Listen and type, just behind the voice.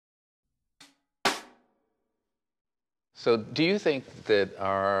So do you think that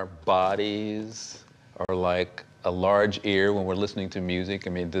our bodies are like a large ear when we're listening to music? I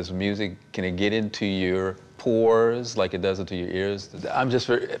mean, does music, can it get into your pores like it does into your ears? I'm just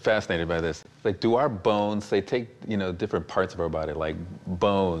very fascinated by this. Like, do our bones, they take, you know, different parts of our body, like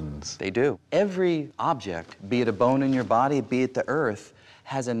bones? They do. Every object, be it a bone in your body, be it the earth,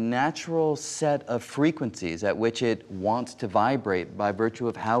 has a natural set of frequencies at which it wants to vibrate by virtue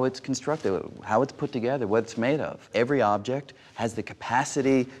of how it's constructed, how it's put together, what it's made of. Every object has the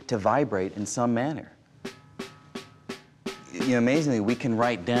capacity to vibrate in some manner. You know, amazingly, we can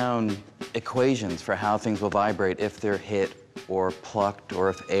write down equations for how things will vibrate if they're hit or plucked or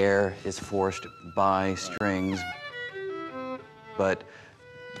if air is forced by strings. But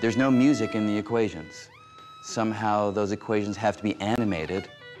there's no music in the equations. Somehow those equations have to be animated.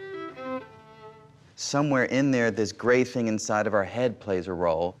 Somewhere in there, this gray thing inside of our head plays a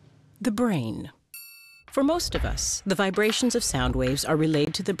role. The brain. For most of us, the vibrations of sound waves are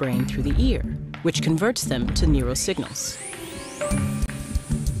relayed to the brain through the ear, which converts them to neural signals.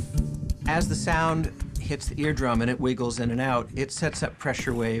 As the sound hits the eardrum and it wiggles in and out, it sets up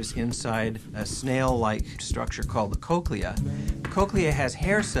pressure waves inside a snail-like structure called the cochlea. The cochlea has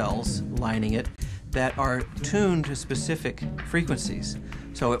hair cells lining it that are tuned to specific frequencies.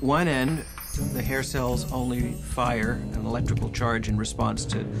 So at one end, the hair cells only fire an electrical charge in response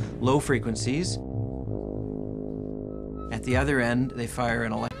to low frequencies. At the other end, they fire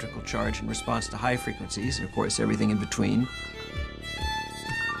an electrical charge in response to high frequencies, and of course everything in between.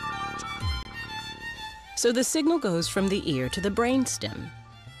 So the signal goes from the ear to the brainstem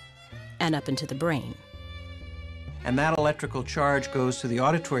and up into the brain. And that electrical charge goes to the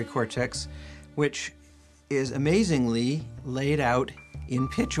auditory cortex, which is amazingly laid out in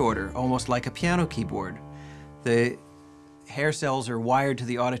pitch order, almost like a piano keyboard. The hair cells are wired to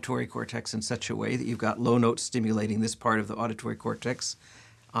the auditory cortex in such a way that you've got low notes stimulating this part of the auditory cortex,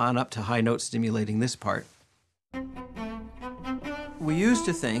 on up to high notes stimulating this part. We used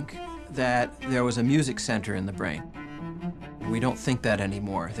to think that there was a music center in the brain. We don't think that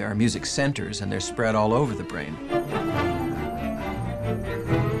anymore. There are music centers, and they're spread all over the brain.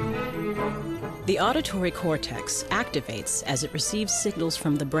 The auditory cortex activates as it receives signals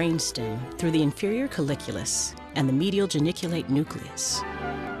from the brainstem through the inferior colliculus and the medial geniculate nucleus.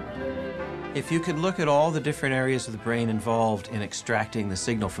 If you could look at all the different areas of the brain involved in extracting the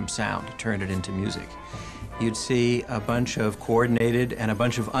signal from sound to turn it into music, you'd see a bunch of coordinated and a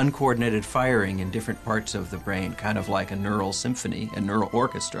bunch of uncoordinated firing in different parts of the brain, kind of like a neural symphony, a neural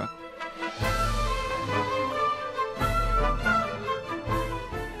orchestra.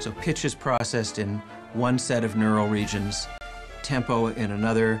 So pitch is processed in one set of neural regions, tempo in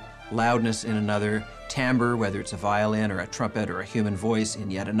another, loudness in another, timbre, whether it's a violin or a trumpet or a human voice, in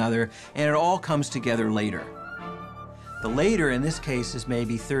yet another, and it all comes together later. The later in this case is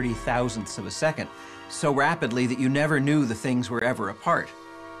maybe 30,000ths of a second, so rapidly that you never knew the things were ever apart.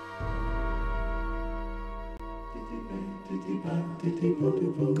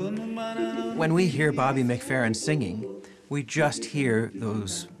 When we hear Bobby McFerrin singing, we just hear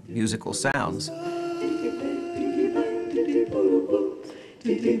those musical sounds.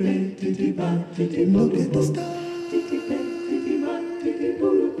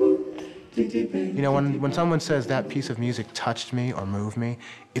 You know, when someone says that piece of music touched me or moved me,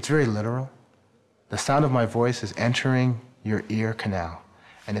 it's very literal. The sound of my voice is entering your ear canal,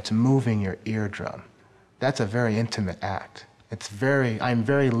 and it's moving your eardrum. That's a very intimate act. I'm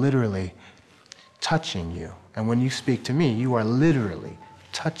very literally touching you. And when you speak to me, you are literally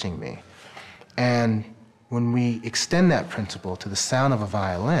touching me. And when we extend that principle to the sound of a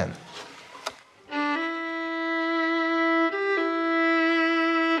violin,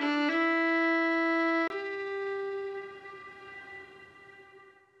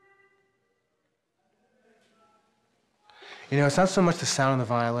 you know, it's not so much the sound of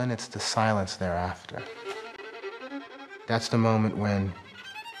the violin, it's the silence thereafter. That's the moment when,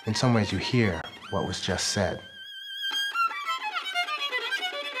 in some ways, you hear what was just said.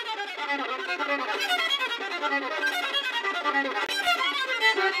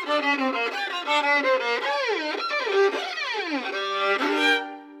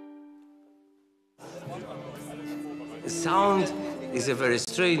 Sound is a very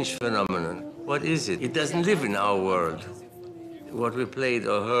strange phenomenon. What is it? It doesn't live in our world. What we played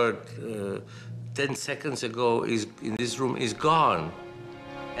or heard 10 seconds ago in this room is gone.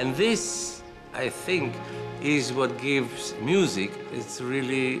 And this, I think, is what gives music its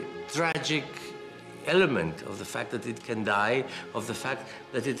really tragic element of the fact that it can die, of the fact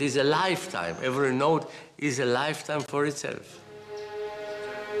that it is a lifetime. Every note is a lifetime for itself.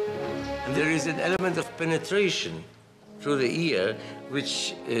 And there is an element of penetration through the ear,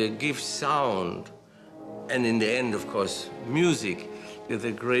 which gives sound, and in the end, of course, music, with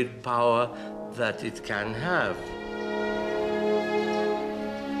the great power that it can have.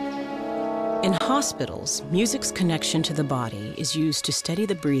 In hospitals, music's connection to the body is used to steady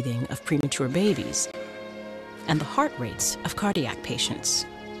the breathing of premature babies and the heart rates of cardiac patients.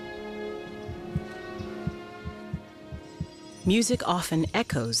 Music often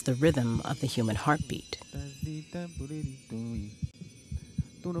echoes the rhythm of the human heartbeat.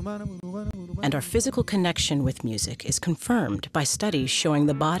 And our physical connection with music is confirmed by studies showing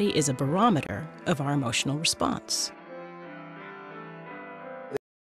the body is a barometer of our emotional response.